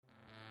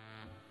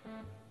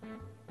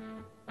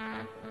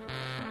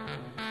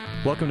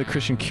Welcome to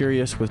Christian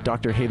Curious with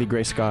Dr. Haley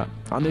Gray Scott.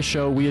 On this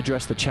show, we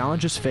address the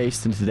challenges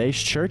faced in today's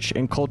church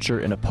and culture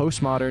in a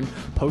postmodern,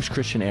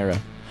 post-Christian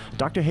era.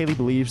 Dr. Haley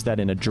believes that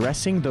in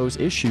addressing those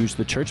issues,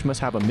 the church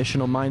must have a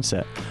missional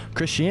mindset.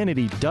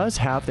 Christianity does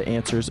have the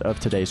answers of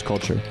today's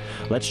culture.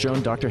 Let's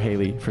join Dr.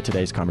 Haley for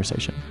today's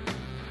conversation.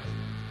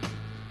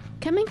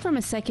 Coming from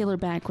a secular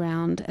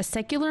background, a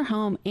secular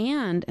home,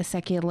 and a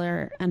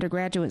secular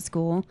undergraduate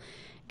school,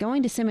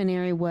 going to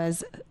seminary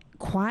was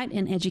quite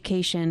an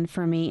education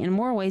for me in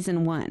more ways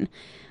than one.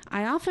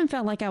 I often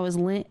felt like I was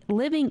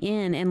living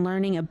in and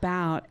learning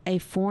about a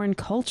foreign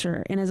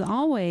culture. And as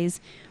always,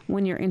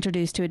 when you're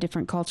introduced to a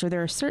different culture,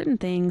 there are certain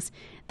things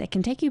that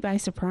can take you by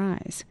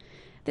surprise.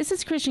 This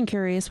is Christian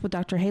Curious with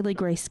Dr. Haley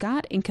Gray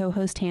Scott and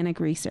co-host Hannah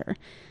Greaser.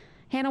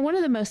 Hannah, one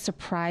of the most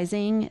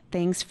surprising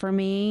things for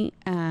me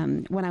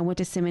when I went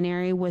to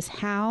seminary was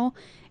how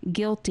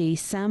guilty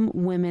some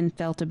women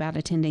felt about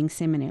attending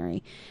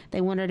seminary. They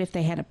wondered if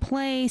they had a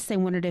place. They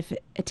wondered if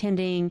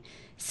attending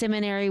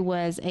seminary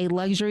was a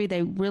luxury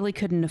they really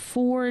couldn't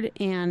afford.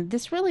 And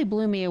this really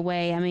blew me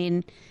away. I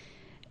mean,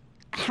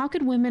 how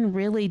could women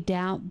really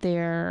doubt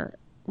their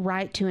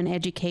right to an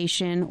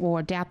education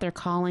or doubt their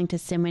calling to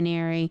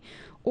seminary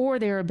or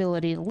their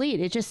ability to lead?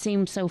 It just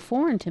seemed so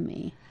foreign to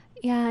me.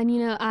 Yeah,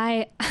 and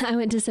I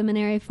went to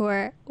seminary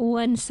for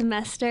one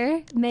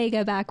semester. May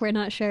go back, we're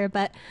not sure,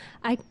 but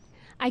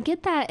I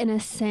get that in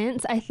a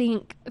sense. I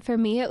think for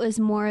me it was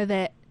more of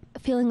it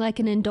feeling like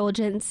an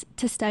indulgence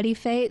to study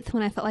faith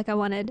when I felt like I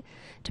wanted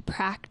to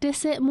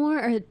practice it more,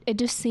 or it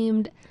just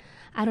seemed,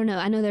 I don't know.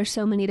 I know there's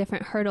so many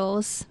different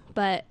hurdles,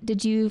 but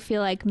did you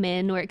feel like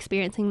men were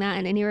experiencing that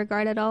in any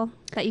regard at all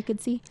that you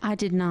could see? I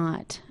did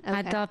not.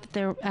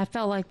 Okay. I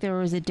felt like there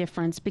was a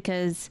difference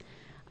because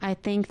I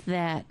think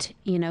that,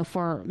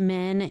 for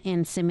men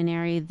in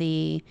seminary,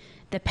 the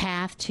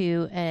path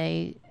to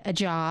a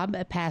job,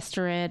 a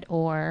pastorate,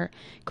 or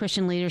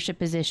Christian leadership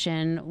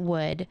position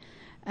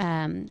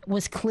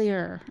was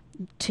clearer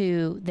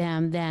to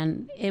them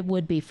than it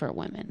would be for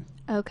women.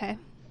 Okay,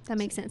 that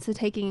makes sense. So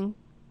taking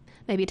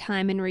maybe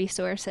time and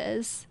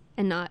resources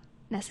and not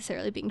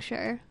necessarily being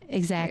sure.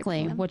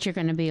 Exactly, what you're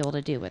going to be able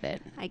to do with it.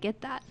 I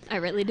get that. I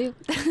really do.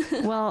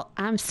 Well,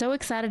 I'm so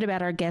excited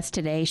about our guest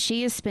today.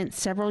 She has spent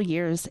several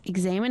years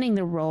examining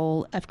the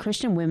role of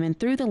Christian women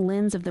through the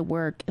lens of the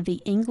work of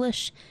the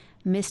English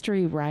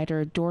mystery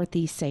writer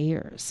Dorothy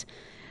Sayers.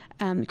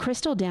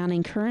 Crystal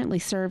Downing currently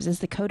serves as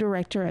the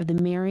co-director of the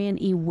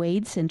Marion E.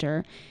 Wade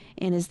Center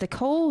and is the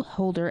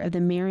co-holder of the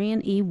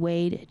Marion E.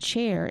 Wade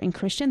Chair in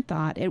Christian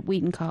Thought at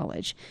Wheaton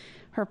College.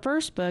 Her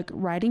first book,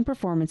 Writing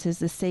Performances,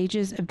 The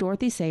Stages of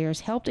Dorothy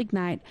Sayers, helped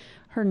ignite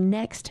her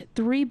next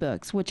 3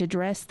 books, which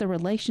address the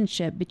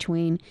relationship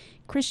between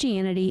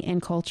Christianity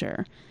and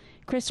culture.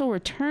 Crystal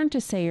returned to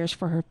Sayers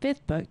for her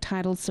 5th book,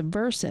 titled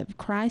Subversive: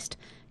 Christ,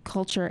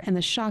 Culture, and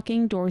the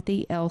Shocking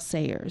Dorothy L.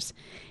 Sayers.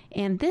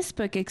 And this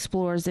book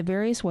explores the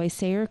various ways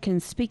Sayers can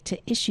speak to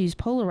issues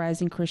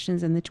polarizing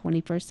Christians in the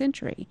 21st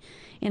century.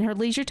 In her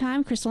leisure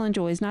time, Crystal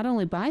enjoys not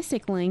only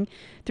bicycling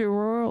through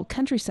rural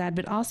countryside,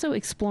 but also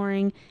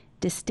exploring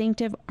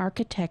distinctive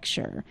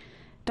architecture.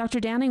 Dr.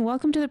 Downing,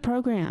 welcome to the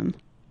program.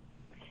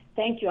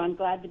 Thank you. I'm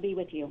glad to be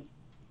with you.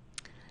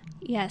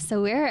 Yeah,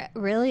 so we're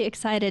really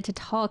excited to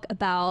talk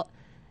about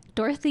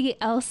Dorothy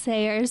L.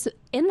 Sayers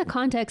in the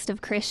context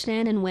of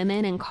Christian and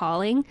women and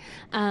calling.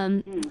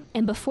 And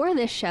before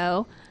this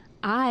show,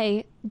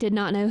 I did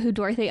not know who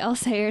Dorothy L.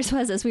 Sayers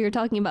was, as we were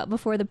talking about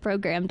before the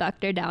program,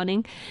 Dr.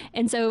 Downing.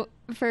 And so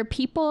for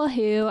people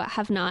who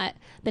have not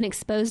been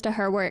exposed to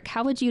her work,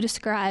 how would you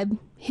describe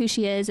who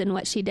she is and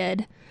what she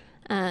did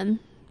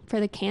for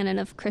the canon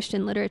of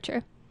Christian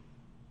literature?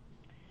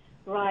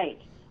 Right.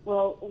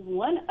 Well,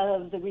 one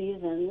of the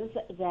reasons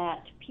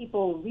that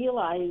people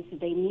realize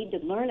they need to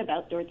learn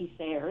about Dorothy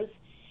Sayers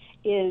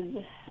is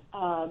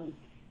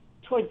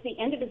towards the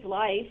end of his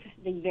life,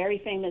 the very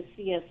famous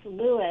C.S.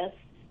 Lewis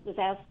was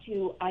asked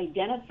to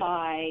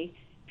identify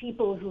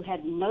people who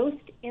had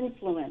most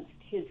influenced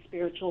his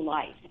spiritual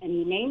life, and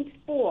he named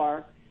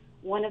 4,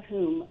 one of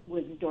whom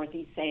was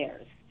Dorothy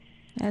Sayers.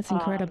 That's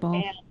incredible.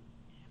 And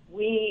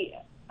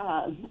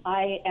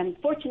I am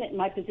fortunate in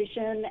my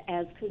position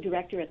as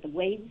co-director at the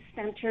Wade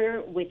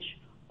Center, which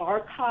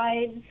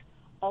archives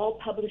all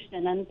published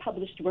and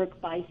unpublished work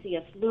by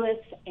C.S. Lewis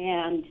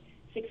and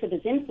 6 of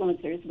his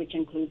influencers, which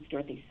includes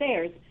Dorothy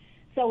Sayers.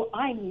 So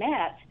I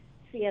met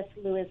C.S.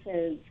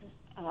 Lewis's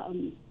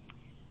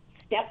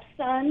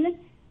stepson,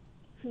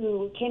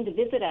 who came to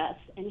visit us,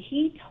 and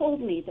he told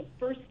me the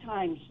first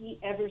time he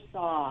ever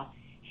saw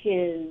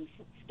his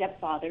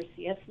stepfather,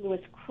 C.S.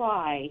 Lewis,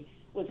 cry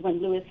was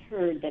when Lewis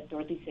heard that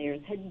Dorothy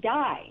Sayers had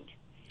died.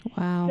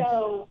 Wow.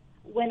 So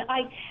when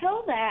I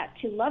tell that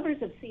to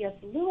lovers of C.S.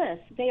 Lewis,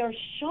 they are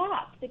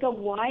shocked. They go,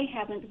 why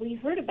haven't we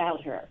heard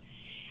about her?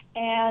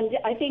 And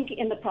I think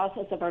in the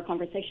process of our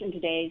conversation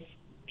today,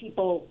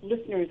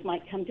 listeners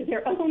might come to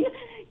their own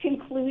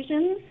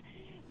conclusions.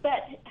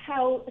 But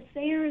how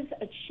Sayers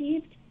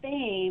achieved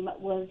fame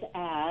was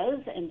as,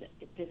 and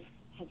this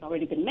has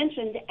already been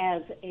mentioned,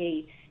 as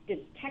a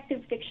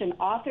detective fiction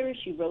author.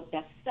 She wrote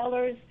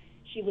bestsellers.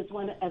 She was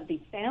one of the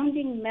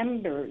founding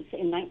members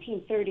in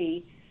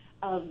 1930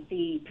 of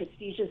the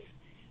prestigious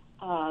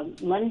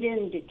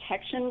London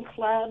Detection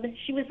Club.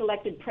 She was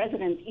elected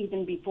president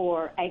even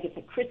before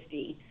Agatha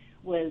Christie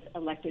was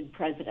elected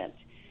president.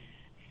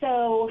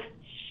 So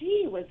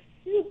she was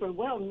super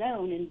well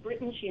known in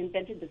Britain. She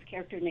invented this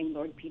character named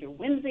Lord Peter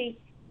Wimsey.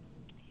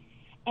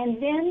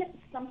 And then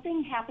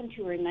something happened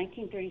to her in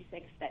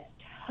 1936 that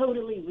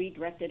totally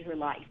redirected her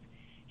life.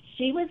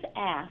 She was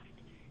asked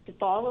to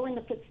follow in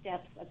the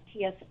footsteps of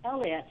T.S.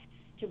 Eliot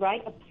to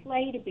write a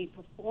play to be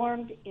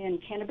performed in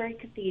Canterbury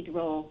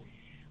Cathedral,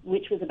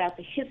 which was about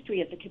the history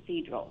of the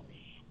cathedral.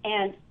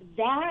 And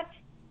that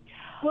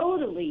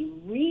totally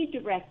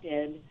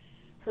redirected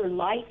her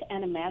life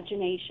and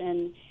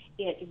imagination.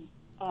 It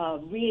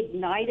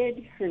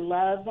reignited her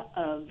love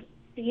of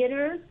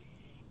theater.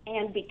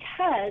 And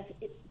because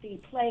the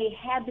play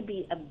had to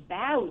be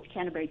about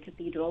Canterbury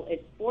Cathedral,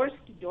 it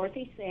forced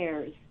Dorothy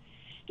Sayers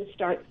to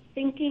start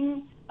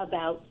thinking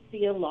about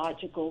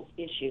theological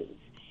issues.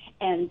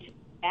 And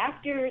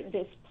after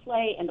this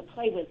play, and the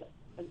play was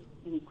an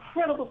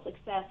incredible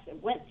success,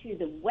 it went to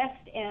the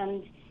West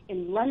End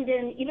in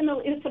London, even though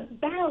it was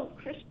about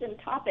Christian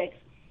topics,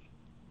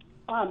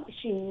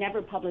 she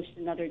never published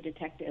another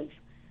detective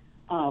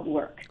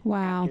work.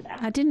 Wow, after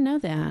that. I didn't know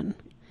that.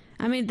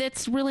 I mean,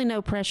 that's really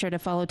no pressure to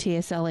follow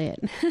T.S. Eliot.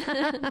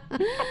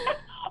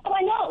 Oh,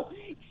 I know.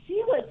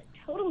 She was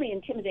totally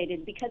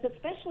intimidated because,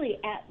 especially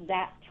at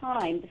that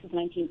time, this is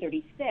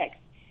 1936,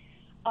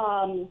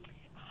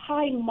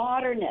 high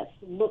modernists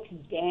looked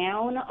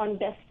down on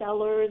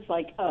bestsellers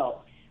like,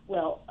 oh,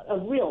 well, a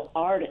real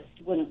artist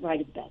wouldn't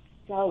write a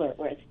bestseller,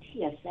 whereas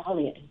T.S.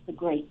 Eliot is the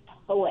great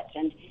poet,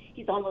 and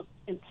he's almost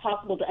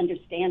impossible to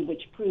understand,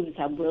 which proves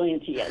how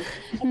brilliant he is.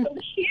 And so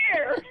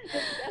here,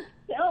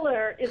 the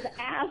bestseller is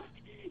asked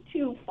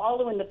to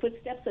follow in the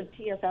footsteps of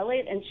T.S.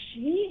 Eliot, and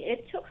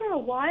it took her a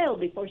while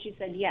before she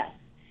said yes.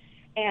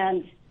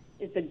 And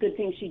it's a good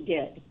thing she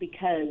did,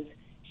 because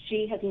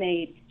she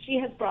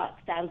has brought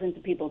thousands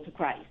of people to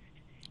Christ.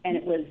 And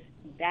it was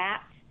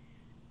that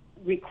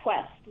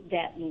request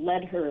that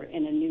led her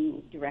in a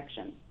new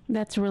direction.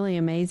 That's really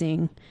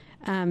amazing.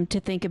 To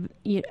think of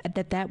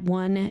that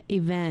one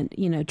event,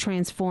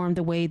 transformed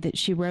the way that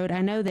she wrote.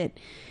 I know that,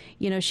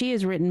 she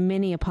has written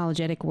many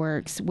apologetic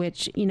works,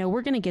 which,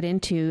 we're going to get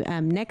into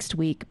next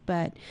week,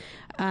 but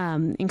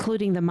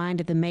including The Mind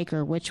of the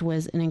Maker, which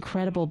was an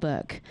incredible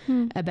book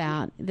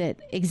about that,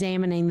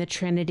 examining the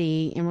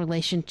Trinity in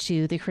relation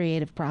to the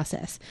creative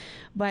process.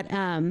 But,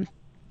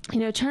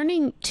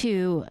 turning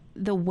to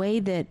the way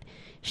that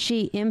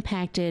she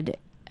impacted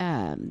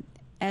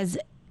as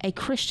a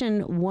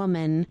Christian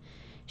woman,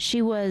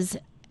 she was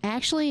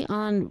actually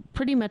on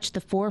pretty much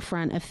the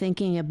forefront of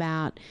thinking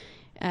about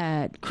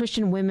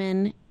Christian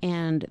women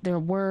and their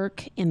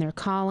work and their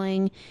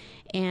calling.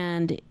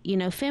 And,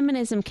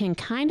 feminism can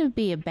kind of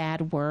be a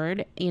bad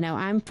word.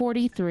 I'm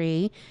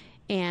 43,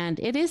 and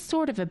it is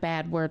sort of a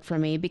bad word for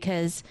me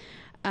because,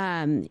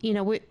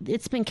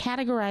 it's been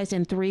categorized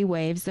in three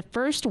waves. The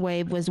first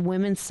wave was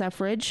women's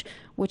suffrage,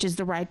 which is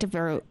the right to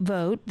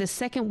vote. The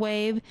second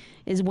wave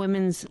is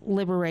women's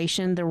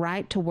liberation, the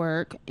right to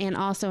work, and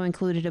also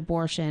included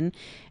abortion.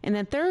 And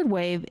the third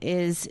wave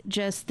is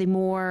just the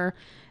more,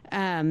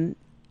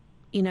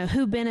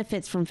 who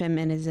benefits from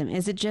feminism?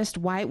 Is it just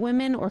white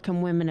women, or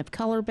can women of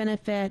color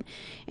benefit?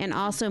 And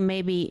also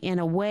maybe in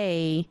a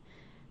way,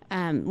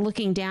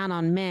 looking down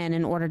on men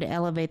in order to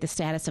elevate the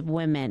status of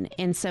women.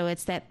 And so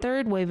it's that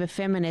third wave of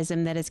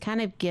feminism that has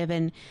kind of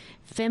given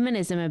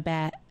feminism a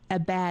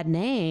bad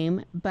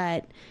name.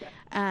 But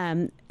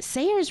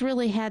Sayers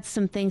really had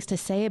some things to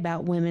say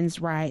about women's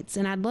rights.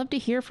 And I'd love to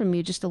hear from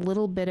you just a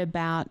little bit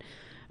about,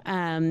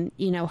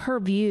 her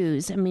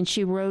views. I mean,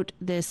 she wrote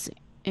this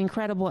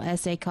incredible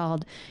essay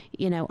called,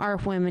 Are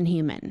Women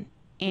Human?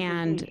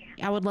 And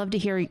I would love to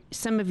hear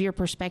some of your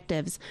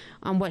perspectives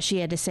on what she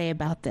had to say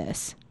about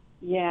this.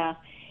 Yeah,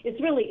 it's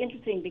really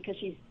interesting because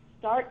she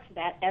starts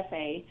that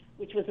essay,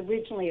 which was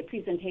originally a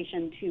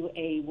presentation to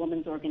a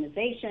women's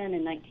organization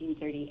in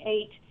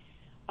 1938,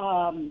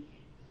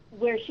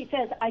 where she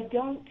says, I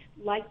don't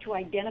like to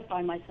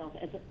identify myself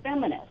as a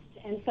feminist.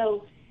 And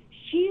so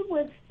she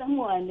was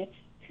someone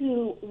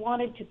who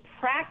wanted to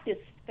practice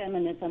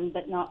feminism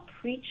but not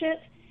preach it,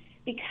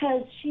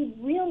 because she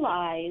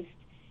realized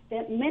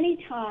that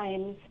many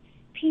times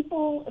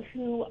people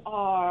who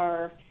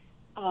are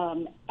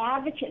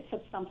advocates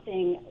of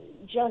something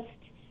just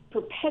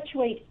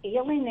perpetuate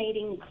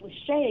alienating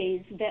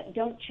cliches that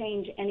don't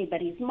change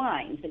anybody's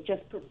minds. It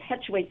just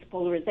perpetuates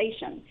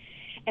polarization.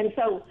 And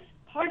so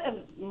part of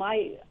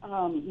my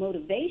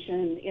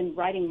motivation in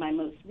writing my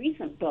most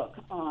recent book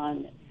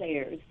on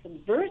Sayers,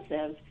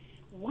 Subversive,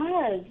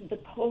 was the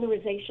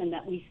polarization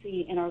that we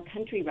see in our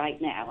country right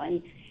now.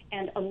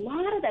 And a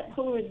lot of that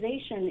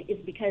polarization is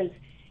because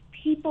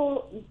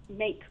people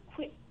make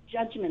quick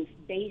judgments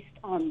based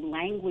on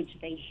language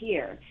they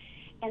hear.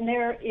 And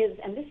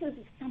this is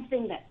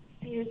something that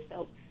Sayers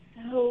felt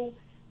so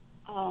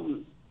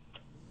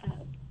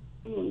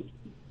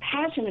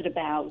passionate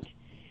about,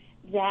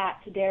 that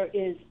there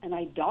is an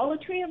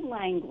idolatry of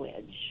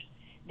language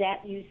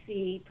that you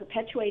see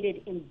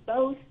perpetuated in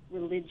both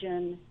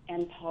religion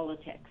and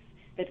politics,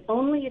 that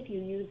only if you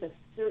use a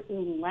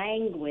certain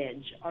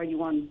language are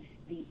you on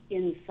the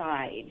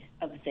inside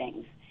of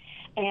things.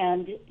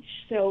 And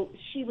so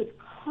she was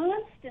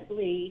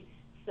constantly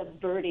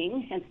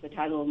subverting, hence the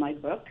title of my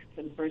book,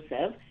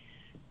 Subversive,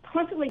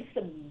 constantly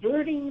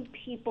subverting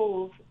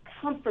people's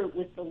comfort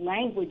with the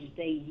language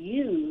they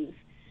use.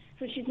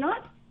 So she's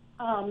not,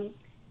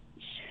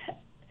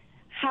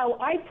 how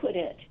I put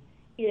it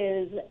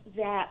is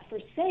that for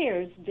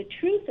Sayers, the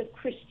truth of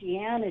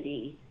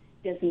Christianity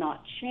does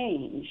not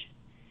change,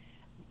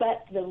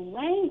 but the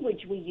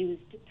language we use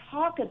to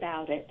talk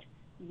about it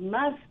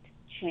must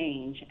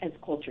change as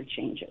culture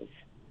changes.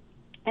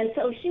 And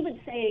so she would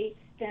say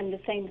then the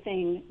same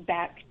thing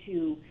back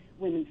to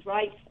women's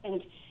rights.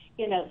 And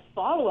in a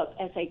follow-up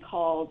essay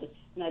called,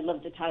 and I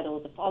love the title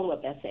of the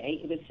follow-up essay,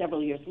 it was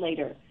several years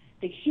later,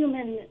 The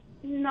Human,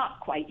 Not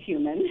Quite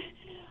Human,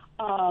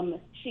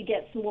 she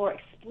gets more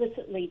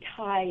explicitly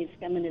ties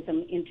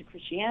feminism into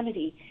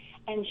Christianity,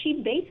 and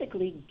she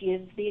basically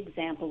gives the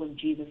example of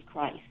Jesus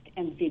Christ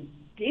and the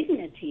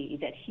dignity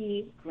that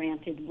he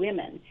granted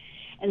women.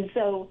 And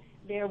so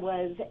there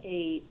was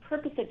a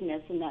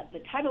purposiveness in that.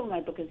 The title of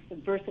my book is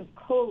Subversive,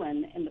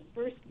 and the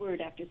first word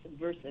after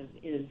subversive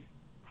is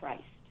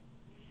Christ.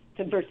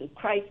 Subversive,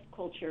 Christ,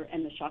 culture,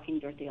 and the shocking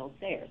Dorothy L.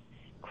 Sayers.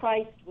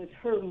 Christ was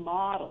her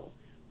model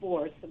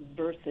for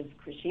subversive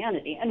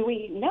Christianity. And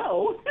we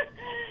know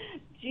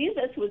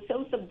Jesus was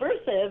so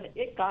subversive,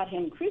 it got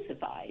him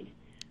crucified.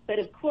 But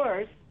of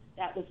course,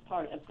 that was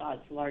part of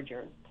God's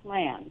larger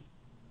plan.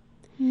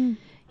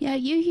 Yeah,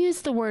 you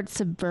use the word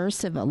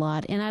subversive a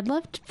lot, and I'd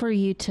love for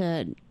you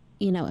to,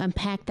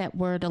 unpack that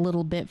word a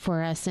little bit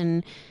for us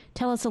and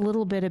tell us a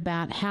little bit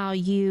about how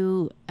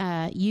you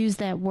use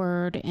that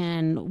word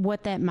and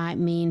what that might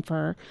mean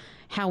for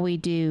how we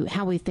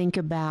think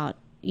about,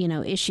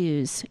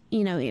 issues,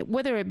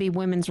 whether it be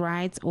women's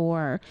rights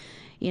or,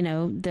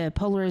 the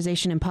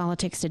polarization in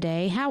politics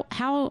today. How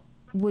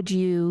are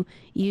you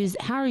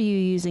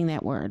using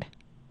that word?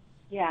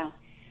 Yeah.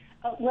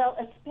 Well,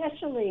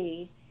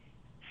 especially,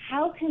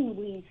 how can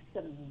we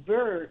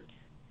subvert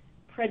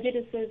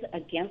prejudices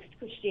against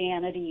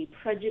Christianity,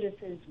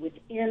 prejudices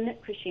within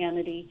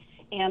Christianity,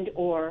 and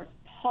or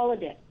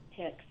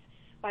politics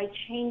by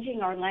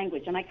changing our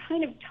language? And I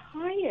kind of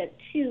tie it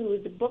to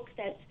the book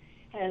that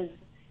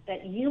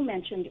you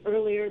mentioned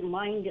earlier,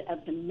 Mind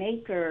of the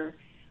Maker,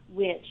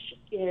 which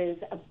is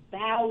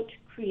about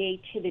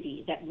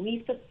creativity, that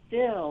we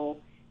fulfill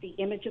the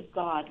image of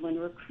God when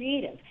we're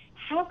creative.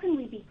 How can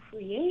we be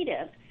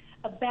creative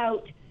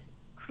about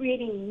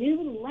creating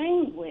new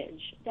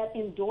language that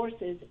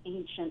endorses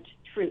ancient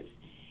truth?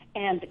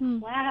 And the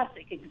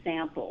classic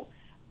example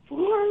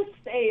for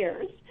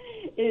Sayers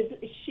is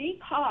she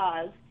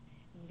caused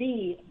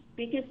the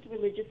biggest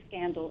religious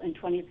scandal in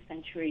 20th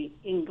century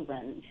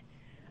England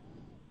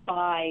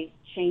by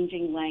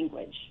changing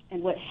language.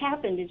 And what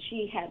happened is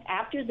she had,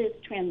 after this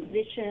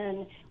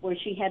transition where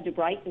she had to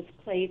write this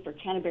play for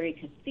Canterbury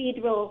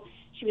Cathedral,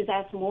 she was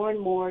asked more and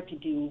more to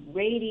do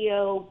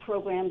radio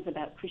programs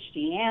about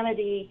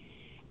Christianity,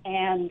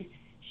 and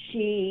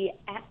she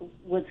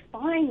was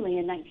finally,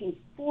 in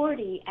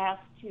 1940,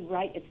 asked to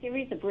write a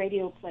series of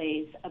radio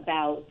plays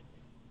about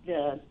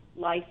the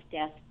life,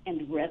 death,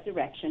 and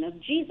resurrection of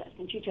Jesus.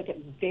 And she took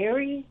it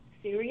very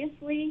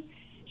seriously.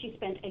 She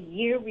spent a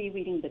year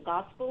rereading the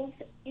Gospels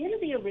in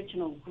the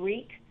original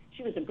Greek.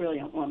 She was a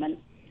brilliant woman.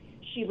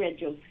 She read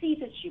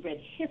Josephus, she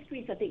read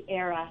histories of the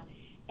era,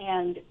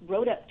 and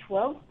wrote up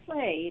 12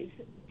 plays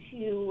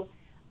to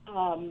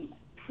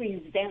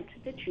present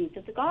the truth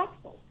of the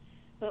Gospel.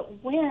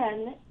 But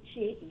when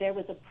there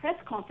was a press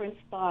conference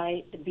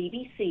by the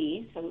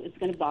BBC, so it was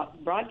going to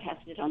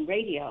broadcast it on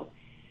radio,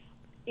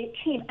 it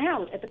came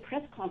out at the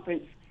press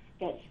conference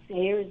that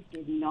Sayers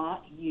did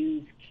not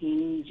use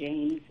King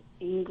James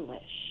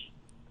English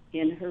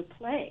in her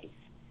plays.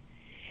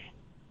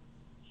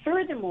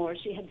 Furthermore,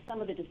 she had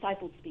some of the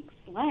disciples speak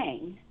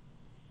slang.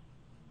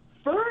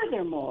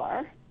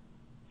 Furthermore,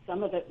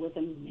 some of it was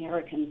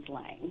American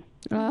slang.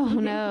 Oh,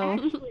 no.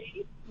 It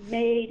actually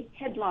made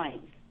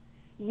headlines.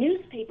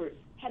 Newspapers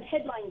had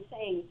headlines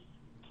saying,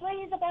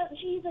 plays about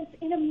Jesus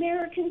in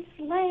American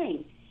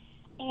slang.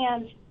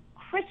 And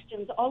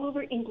Christians all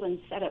over England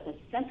set up a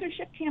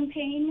censorship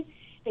campaign.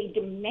 They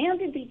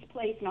demanded these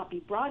plays not be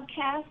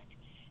broadcast.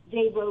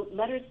 They wrote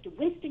letters to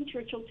Winston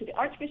Churchill, to the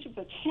Archbishop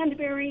of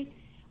Canterbury,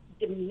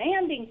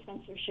 demanding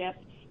censorship.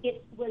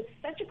 It was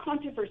such a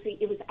controversy,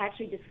 it was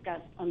actually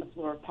discussed on the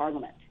floor of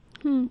Parliament.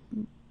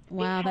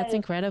 Wow, that's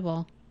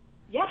incredible.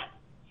 Yeah.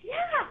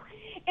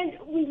 And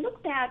we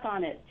look back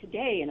on it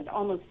today, and it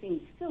almost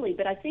seems silly,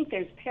 but I think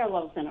there's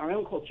parallels in our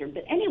own culture.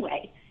 But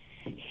anyway,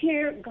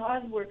 here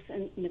God works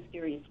in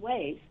mysterious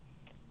ways.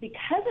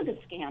 Because of the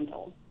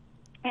scandal,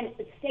 and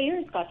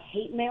Sayers got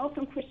hate mail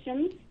from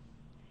Christians.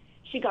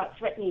 She got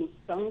threatening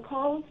phone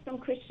calls from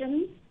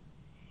Christians.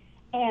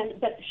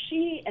 But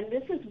she, and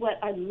this is what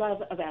I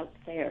love about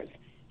Sayers,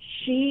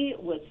 She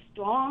was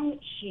strong.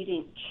 She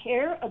didn't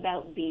care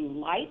about being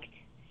liked.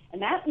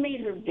 And that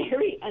made her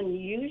very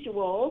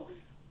unusual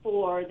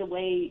for the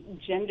way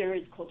gender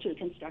is culturally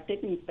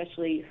constructed, and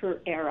especially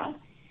her era.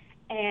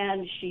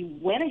 And she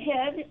went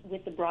ahead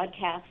with the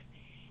broadcast.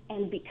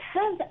 And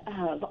because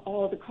of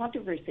all the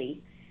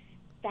controversy,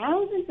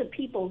 thousands of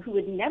people who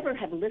would never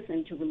have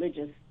listened to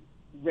religious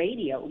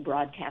radio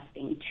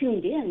broadcasting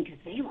tuned in because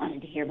they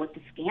wanted to hear what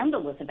the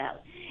scandal was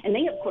about. And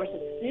they, of course,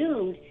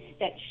 assumed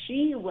that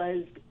she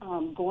was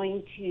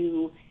going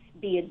to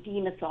be a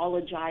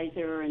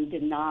demythologizer and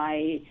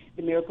deny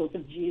the miracles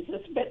of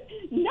Jesus. But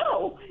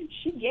no,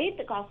 she gave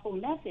the gospel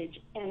message,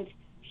 and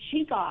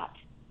she got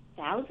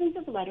thousands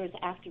of letters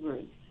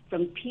afterwards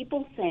from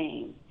people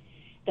saying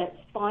that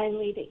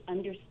finally they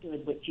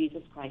understood what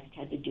Jesus Christ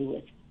had to do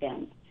with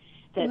them,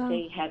 that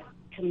they had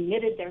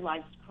committed their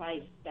lives to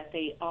Christ, that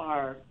they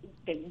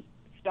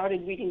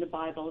started reading the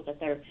Bible, that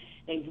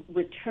they've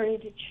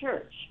returned to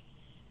church.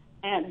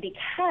 And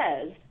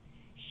because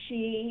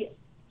she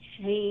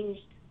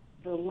changed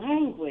the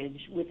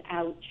language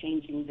without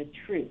changing the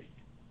truth.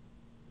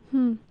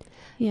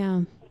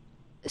 Yeah.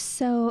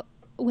 So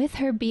with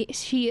her,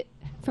 she,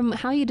 from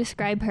how you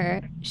describe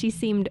her, she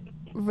seemed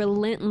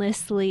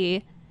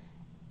relentlessly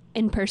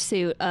in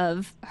pursuit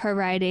of her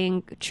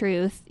writing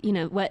truth,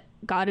 what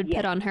God had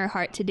put on her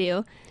heart to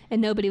do,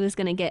 and nobody was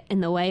going to get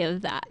in the way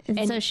of that.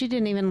 And so she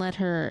didn't even let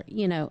her,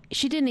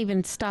 she didn't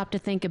even stop to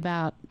think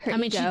about her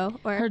ego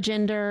or her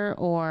gender,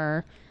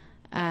 or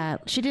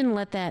she didn't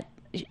let that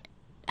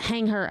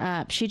hang her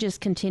up. She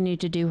just continued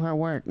to do her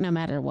work no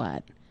matter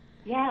what.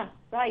 Yeah,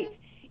 right.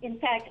 In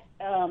fact,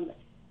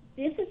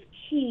 this is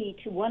key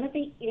to one of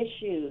the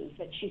issues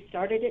that she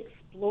started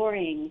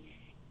exploring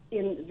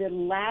in the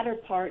latter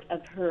part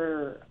of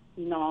her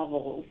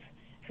novels,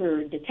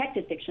 her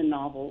detective fiction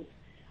novels.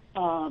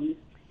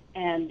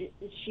 And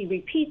she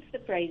repeats the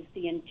phrase,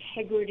 the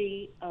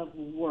integrity of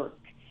work.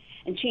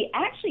 And she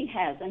actually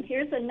has, and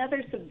here's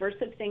another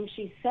subversive thing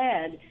she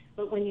said,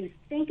 but when you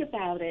think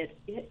about it,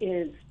 it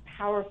is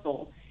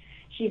powerful.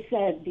 She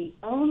said, the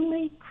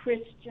only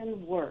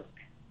Christian work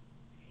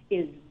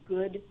is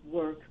good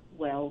work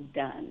well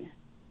done.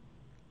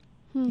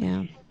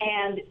 Yeah.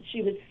 And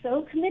she was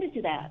so committed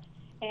to that.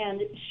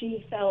 And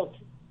she felt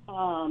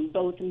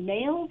both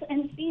males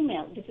and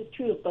females, this is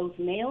true of both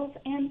males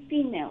and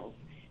females,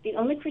 the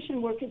only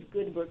Christian work is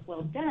good work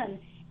well done,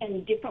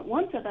 and different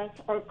ones of us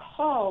are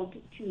called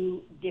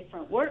to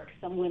different work.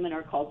 Some women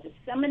are called to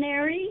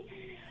seminary,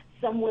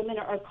 some women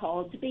are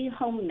called to be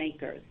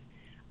homemakers.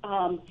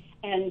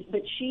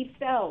 But she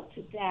felt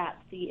that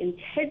the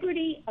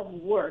integrity of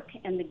work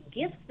and the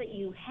gifts that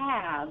you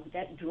have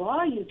that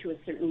draw you to a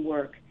certain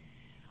work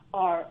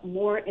are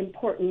more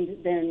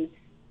important than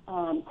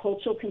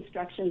cultural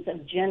constructions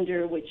of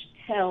gender, which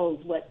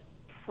tells what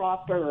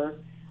proper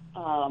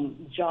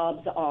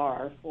jobs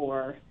are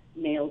for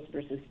males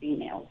versus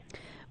females.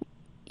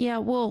 Yeah,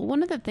 well,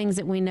 one of the things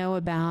that we know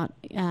about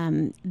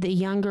the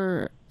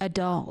younger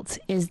adults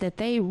is that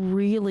they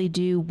really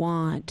do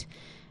want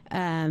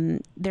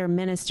their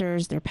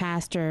ministers, their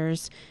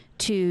pastors,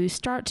 to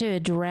start to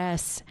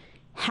address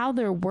how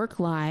their work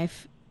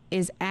life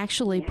is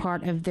actually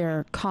part of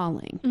their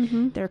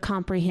calling, their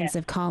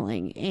comprehensive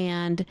calling.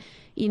 And,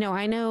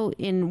 I know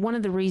in one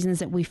of the reasons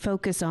that we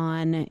focus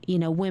on,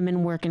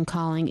 women work and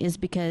calling is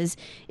because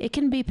it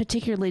can be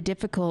particularly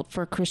difficult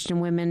for Christian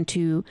women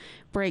to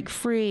break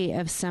free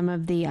of some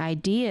of the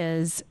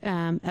ideas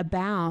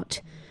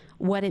about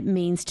what it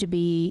means to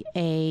be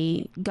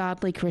a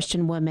godly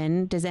Christian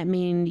woman. Does that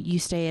mean you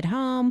stay at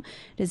home?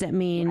 Does that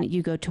mean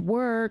you go to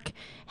work?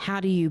 How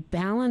do you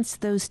balance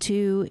those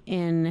two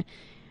in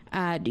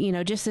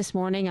just this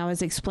morning I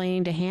was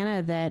explaining to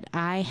Hannah that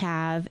I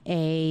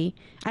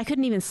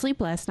couldn't even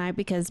sleep last night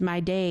because my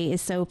day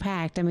is so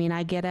packed. I mean,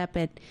 I get up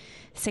at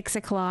 6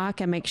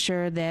 o'clock. I make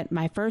sure that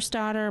my oldest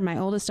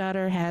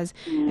daughter has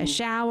a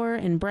shower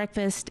and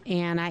breakfast,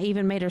 and I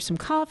even made her some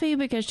coffee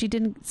because she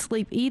didn't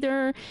sleep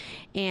either,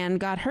 and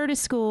got her to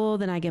school.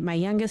 Then I get my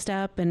youngest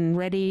up and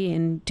ready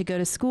and to go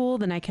to school.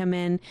 Then I come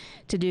in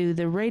to do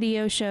the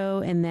radio show,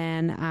 and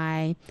then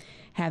I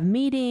have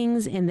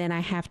meetings, and then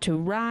I have to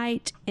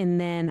write, and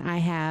then I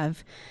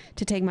have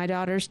to take my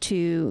daughters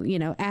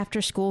to,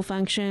 after school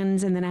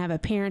functions, and then I have a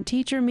parent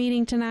teacher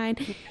meeting tonight.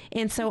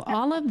 And so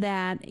all of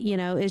that,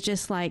 is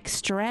just like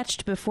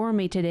stretched before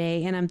me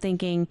today. And I'm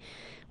thinking,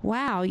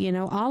 wow,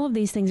 all of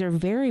these things are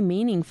very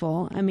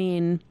meaningful. I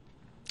mean,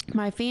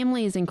 my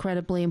family is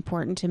incredibly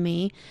important to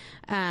me,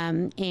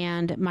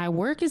 and my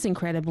work is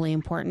incredibly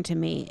important to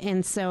me.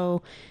 And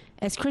so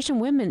as Christian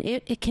women,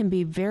 it can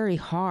be very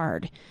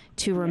hard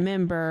to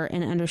remember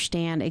and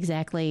understand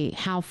exactly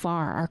how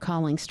far our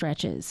calling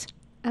stretches.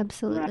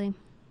 Absolutely.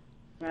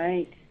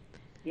 Right.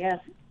 Yes.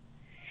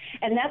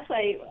 And that's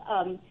why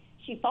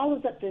she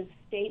follows up this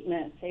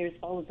statement, Sayers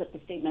follows up the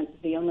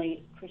statement, the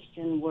only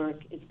Christian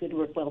work is good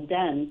work well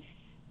done.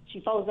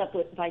 She follows up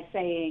by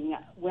saying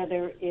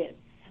whether it's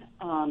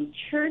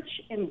church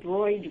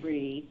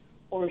embroidery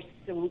or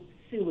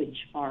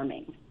sewage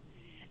farming.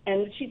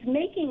 And she's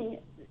making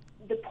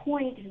the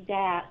point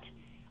that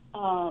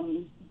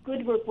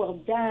good work well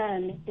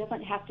done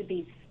doesn't have to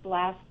be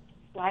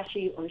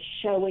flashy or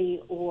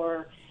showy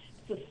or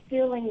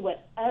fulfilling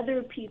what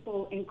other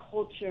people in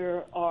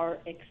culture are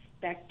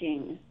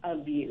expecting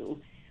of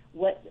you.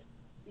 What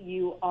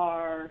you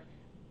are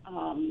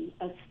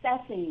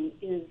assessing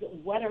is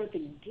what are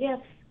the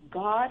gifts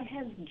God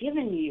has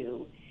given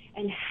you,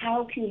 and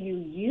how can you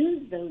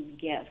use those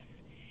gifts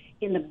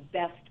in the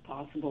best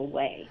possible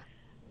way,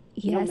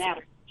 no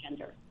matter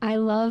gender. I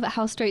love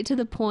how straight to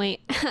the point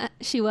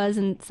she was,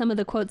 and some of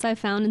the quotes I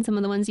found and some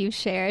of the ones you've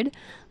shared.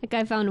 Like,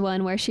 I found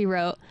one where she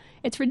wrote,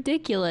 "It's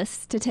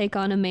ridiculous to take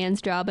on a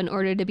man's job in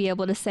order to be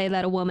able to say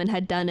that a woman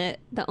had done it.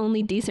 The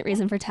only decent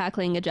reason for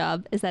tackling a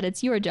job is that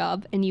it's your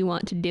job and you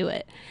want to do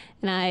it."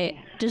 And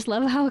I just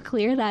love how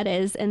clear that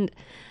is. And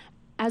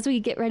as we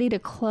get ready to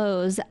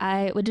close,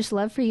 I would just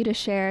love for you to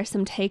share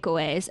some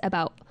takeaways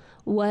about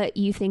what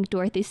you think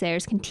Dorothy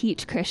Sayers can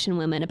teach Christian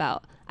women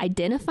about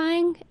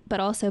identifying, but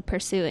also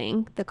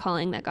pursuing the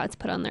calling that God's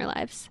put on their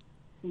lives.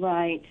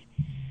 Right.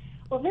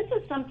 Well, this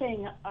is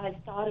something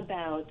I've thought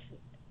about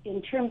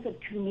in terms of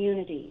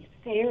community.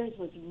 Sayers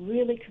was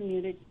really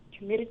committed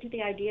to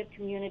the idea of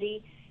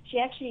community. She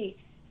actually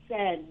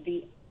said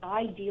the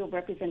ideal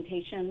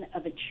representation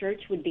of a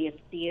church would be a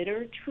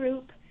theater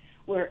troupe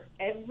where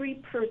every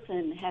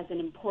person has an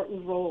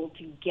important role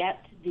to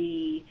get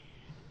the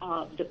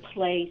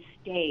play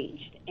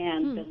staged,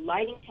 and the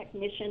lighting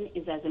technician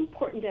is as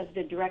important as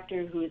the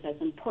director, who is as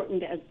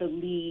important as the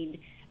lead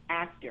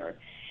actor.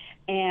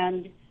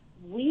 And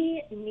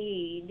we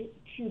need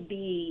to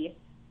be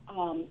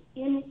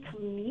in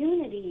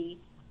community,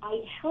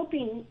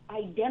 helping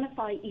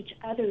identify each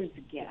other's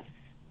gifts.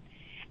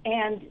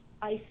 And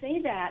I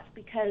say that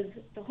because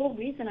the whole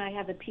reason I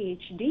have a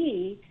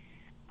PhD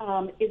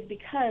is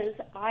because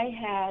I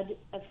had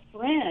a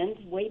friend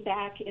way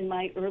back in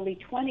my early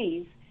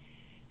 20s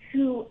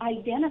who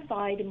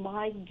identified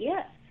my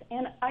gifts.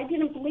 And I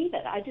didn't believe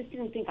it. I just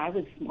didn't think I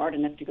was smart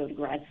enough to go to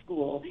grad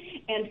school.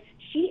 And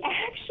she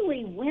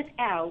actually went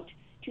out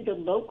to the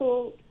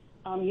local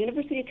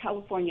University of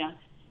California,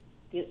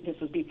 this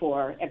was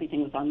before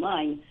everything was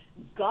online,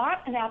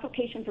 got an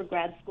application for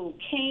grad school,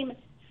 came,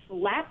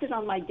 slapped it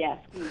on my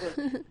desk, we were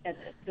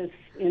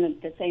in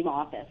the same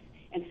office,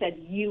 and said,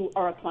 "You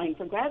are applying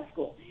for grad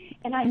school."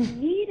 And I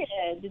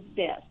needed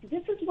this.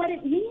 This is what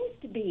it means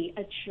to be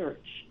a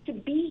church, to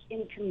be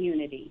in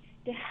community,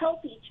 to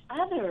help each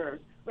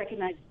other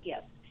recognize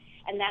gifts.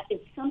 And that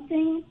is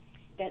something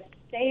that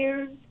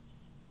Sayers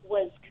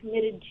was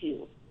committed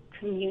to,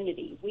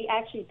 community. We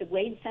actually, the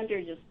Wade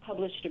Center just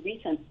published a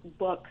recent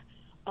book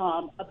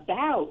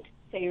about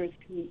Sayers'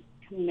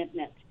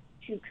 commitment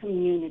to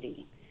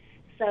community.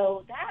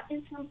 So that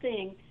is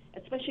something,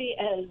 especially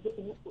as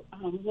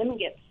women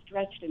get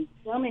stretched in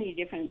so many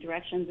different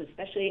directions,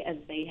 especially as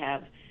they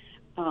have,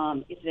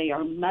 if they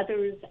are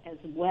mothers as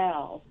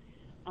well,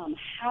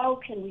 how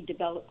can we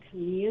develop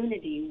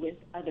community with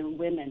other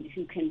women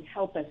who can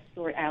help us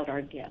sort out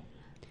our gifts?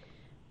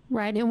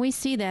 Right, and we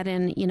see that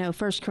in,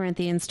 1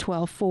 Corinthians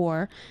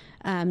 12:4.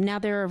 Now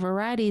there are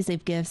varieties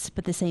of gifts,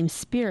 but the same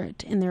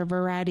Spirit, and there are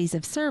varieties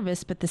of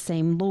service, but the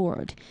same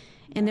Lord.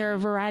 And there are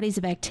varieties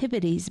of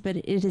activities, but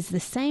it is the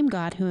same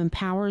God who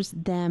empowers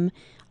them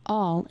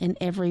all and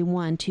every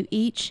one. To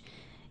each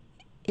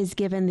is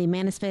given the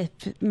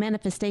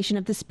manifestation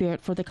of the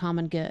Spirit for the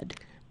common good.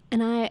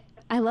 And I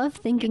love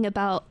thinking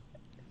about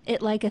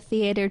it like a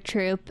theater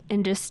troupe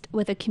and just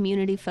with a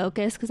community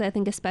focus, because I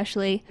think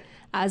especially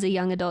as a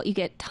young adult, you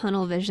get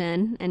tunnel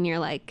vision and you're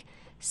like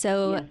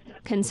so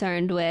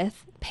concerned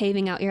with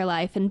paving out your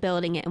life and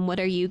building it and what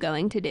are you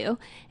going to do.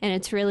 And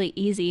it's really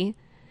easy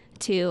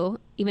to,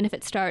 even if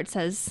it starts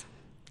as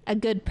a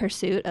good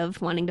pursuit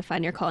of wanting to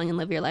find your calling and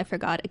live your life for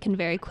God, it can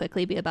very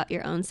quickly be about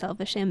your own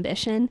selfish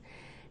ambition.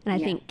 And I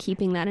think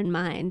keeping that in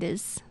mind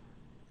is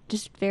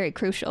just very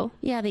crucial.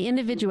 Yeah, the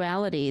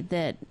individuality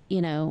that,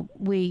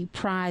 we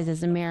prize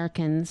as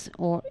Americans,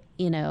 or,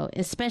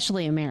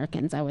 especially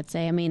Americans, I would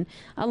say. I mean,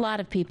 a lot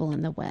of people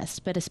in the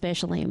West, but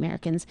especially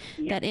Americans,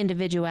 that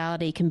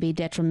individuality can be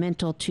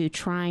detrimental to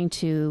trying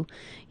to,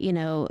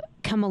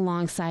 come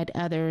alongside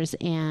others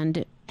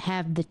and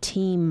have the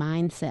team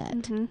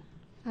mindset. Mm-hmm.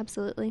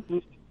 Absolutely.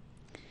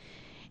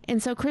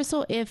 And so,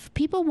 Crystal, if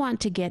people want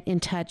to get in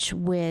touch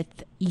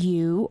with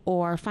you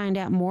or find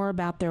out more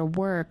about their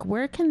work,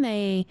 where can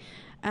they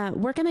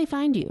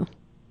find you?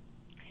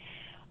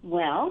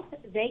 Well,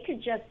 they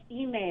could just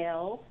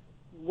email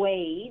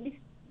Wade,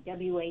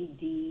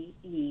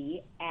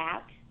 W-A-D-E,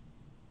 at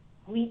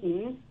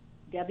Wheaton,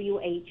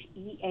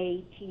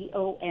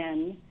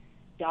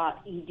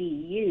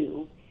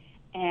 WHEATON.edu,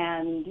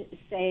 and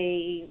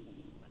say,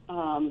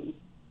 I'm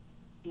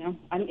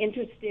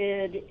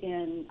interested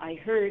in, I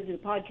heard the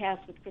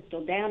podcast with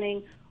Crystal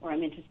Downing, or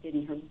I'm interested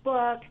in her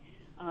book.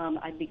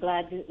 I'd be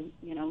glad to,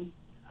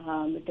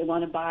 if they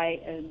want to buy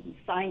a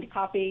signed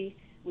copy,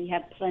 we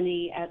have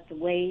plenty at the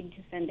Wade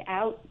to send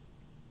out.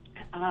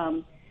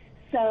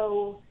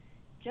 So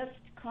just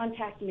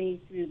contact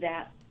me through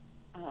that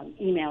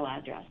email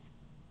address.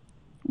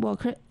 Well,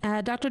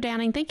 Dr.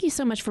 Downing, thank you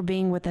so much for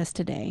being with us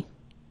today.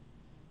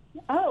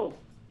 Oh,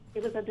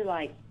 it was a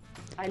delight.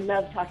 I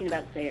love talking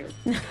about Sayers.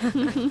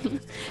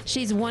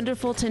 She's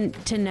wonderful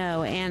to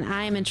know, and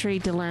I am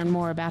intrigued to learn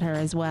more about her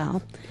as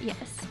well.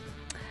 Yes.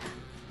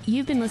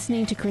 You've been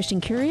listening to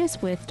Christian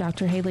Curious with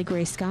Dr. Haley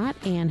Grace Scott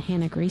and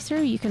Hannah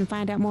Greaser. You can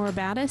find out more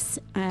about us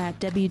at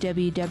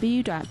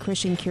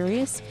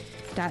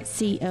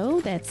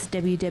www.christiancurious.co. That's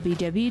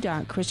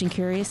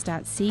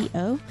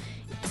www.christiancurious.co.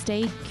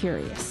 Stay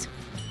curious.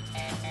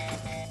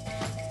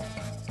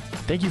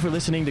 Thank you for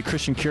listening to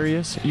Christian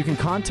Curious. You can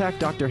contact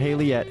Dr.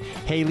 Haley at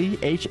Haley,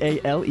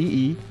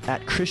 Halee,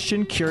 at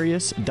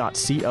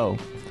christiancurious.co.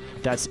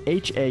 That's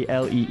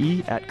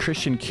Halee at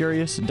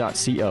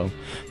christiancurious.co.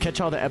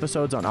 Catch all the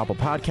episodes on Apple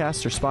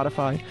Podcasts or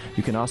Spotify.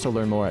 You can also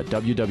learn more at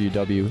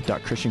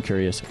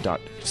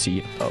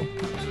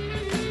www.christiancurious.co.